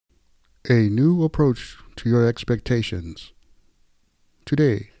A new approach to your expectations.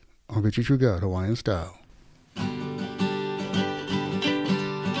 Today on Victory True God Hawaiian Style.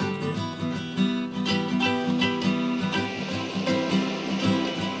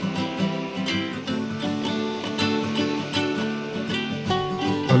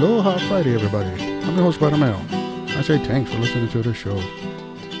 Aloha Friday, everybody. I'm your host, Brother Mel. I say thanks for listening to the show.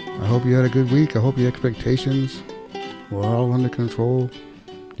 I hope you had a good week. I hope your expectations were all under control.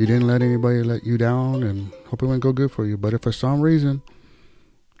 You didn't let anybody let you down, and hope it went go good for you. But if for some reason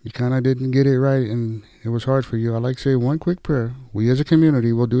you kind of didn't get it right and it was hard for you, I'd like to say one quick prayer. We as a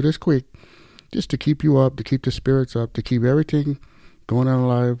community will do this quick just to keep you up, to keep the spirits up, to keep everything going on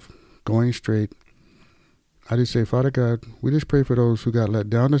alive, going straight. I just say, Father God, we just pray for those who got let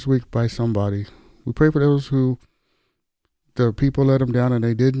down this week by somebody. We pray for those who the people let them down and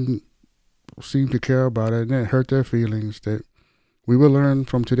they didn't seem to care about it and it hurt their feelings. That we will learn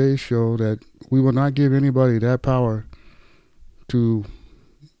from today's show that we will not give anybody that power to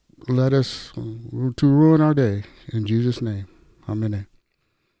let us, to ruin our day. In Jesus' name, amen.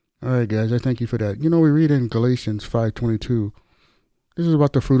 All right, guys, I thank you for that. You know, we read in Galatians 5:22. This is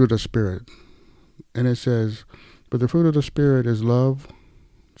about the fruit of the Spirit. And it says, but the fruit of the Spirit is love,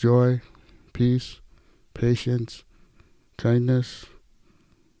 joy, peace, patience, kindness,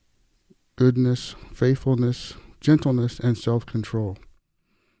 goodness, faithfulness, gentleness, and self-control.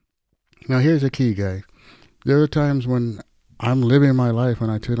 Now, here's the key, guys. There are times when I'm living my life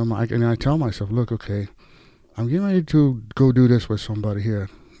and I tell myself, look, okay, I'm getting ready to go do this with somebody here.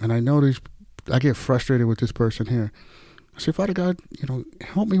 And I know I get frustrated with this person here. I say, Father God,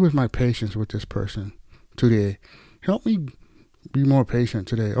 help me with my patience with this person today. Help me be more patient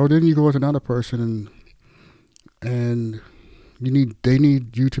today. Or then you go with another person and they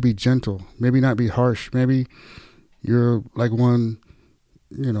need you to be gentle. Maybe not be harsh. Maybe you're like one,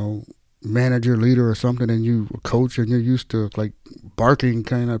 manager, leader or something, and you coach and you're used to like barking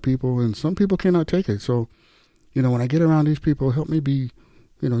kind of people, and some people cannot take it. So, when I get around these people, help me be,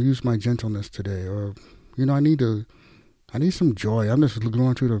 use my gentleness today. Or, I need some joy. I'm just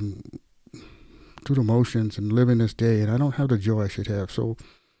going through the motions and living this day, and I don't have the joy I should have. So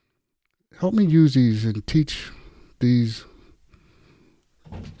help me use these and teach these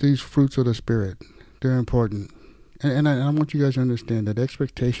fruits of the Spirit. They're important. And I want you guys to understand that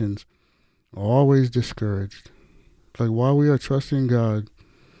expectations are always discouraged. Like while we are trusting God,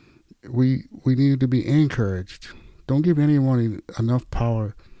 we need to be encouraged. Don't give anyone enough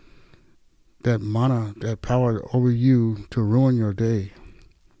power, that power over you to ruin your day.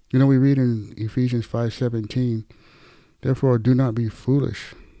 We read in Ephesians 5:17, therefore do not be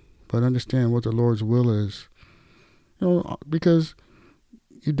foolish, but understand what the Lord's will is. Because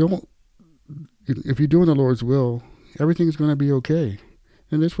if you're doing the Lord's will, everything's going to be okay.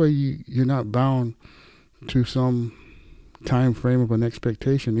 And this way you're not bound to some time frame of an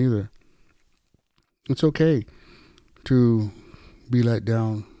expectation either. It's okay to be let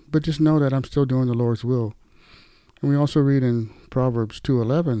down, but just know that I'm still doing the Lord's will. And we also read in Proverbs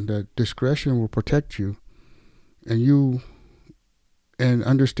 2:11 that discretion will protect you, and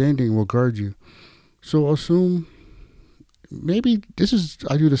understanding will guard you. So assume, I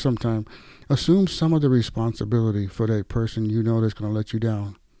do this sometimes, assume some of the responsibility for that person that's going to let you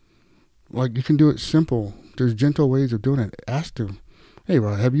down. Like you can do it simple. There's gentle ways of doing it. Ask them, hey,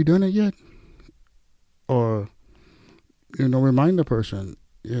 Rod, have you done it yet? Or, remind the person,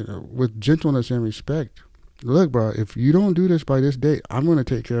 with gentleness and respect. Look, bro, if you don't do this by this date, I'm going to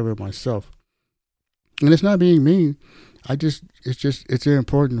take care of it myself. And it's not being mean. It's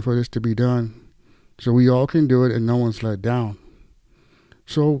important for this to be done so we all can do it and no one's let down.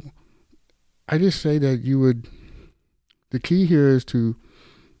 So I just say that the key here is to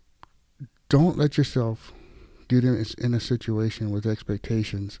don't let yourself get in a situation with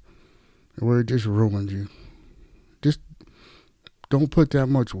expectations where it just ruins you. Just don't put that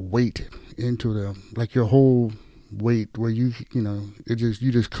much weight into them, like your whole weight where you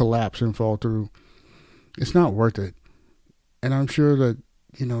just collapse and fall through. It's not worth it. And I'm sure that,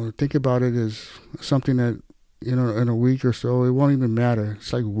 think about it as something that, in a week or so, it won't even matter.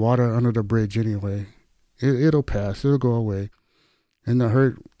 It's like water under the bridge anyway. It'll pass. It'll go away. And the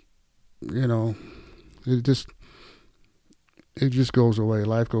hurt, it just goes away.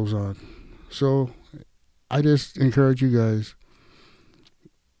 Life goes on. So I just encourage you guys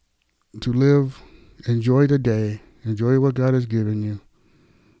to live, enjoy the day, enjoy what God has given you,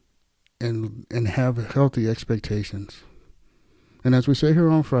 and have healthy expectations. And as we say here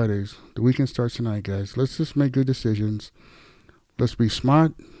on Fridays, the weekend starts tonight, guys. Let's just make good decisions. Let's be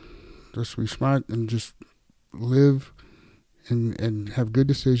smart. Let's be smart and just live and have good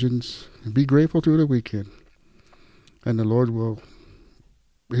decisions. And be grateful through the weekend. And the Lord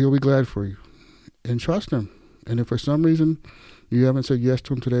He'll be glad for you. And trust Him. And if for some reason you haven't said yes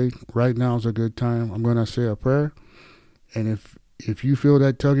to Him today, right now is a good time. I'm going to say a prayer. And if you feel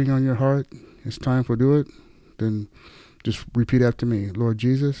that tugging on your heart, it's time to do it, then just repeat after me. Lord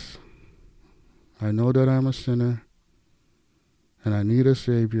Jesus, I know that I'm a sinner and I need a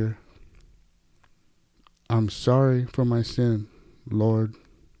Savior. I'm sorry for my sin, Lord,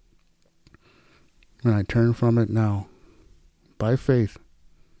 and I turn from it now by faith.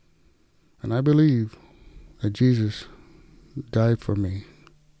 And I believe that Jesus died for me.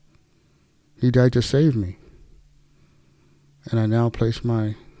 He died to save me. And I now place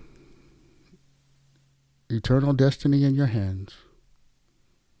my eternal destiny in your hands.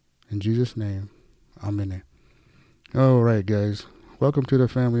 In Jesus' name, amen. All right, guys. Welcome to the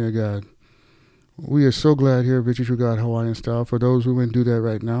family of God. We are so glad here at Victory True God Hawaiian Style. For those who wouldn't do that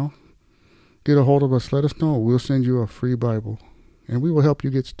right now, get a hold of us. Let us know. We'll send you a free Bible. And we will help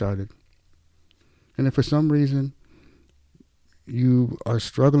you get started. And if for some reason you are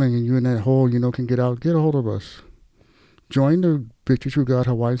struggling and you're in that hole, can get out, get a hold of us. Join the Victory True God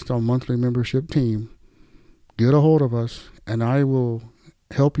Hawaiian Style monthly membership team. Get a hold of us, and I will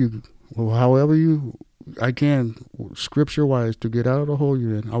help you however I can, scripture-wise, to get out of the hole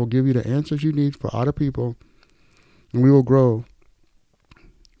you're in. I will give you the answers you need for other people, and we will grow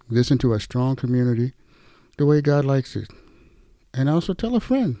this into a strong community the way God likes it. And also tell a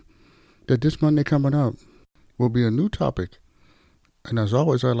friend that this Monday coming up will be a new topic. And as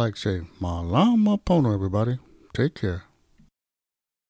always, I like to say, Malama Pono, everybody. Take care.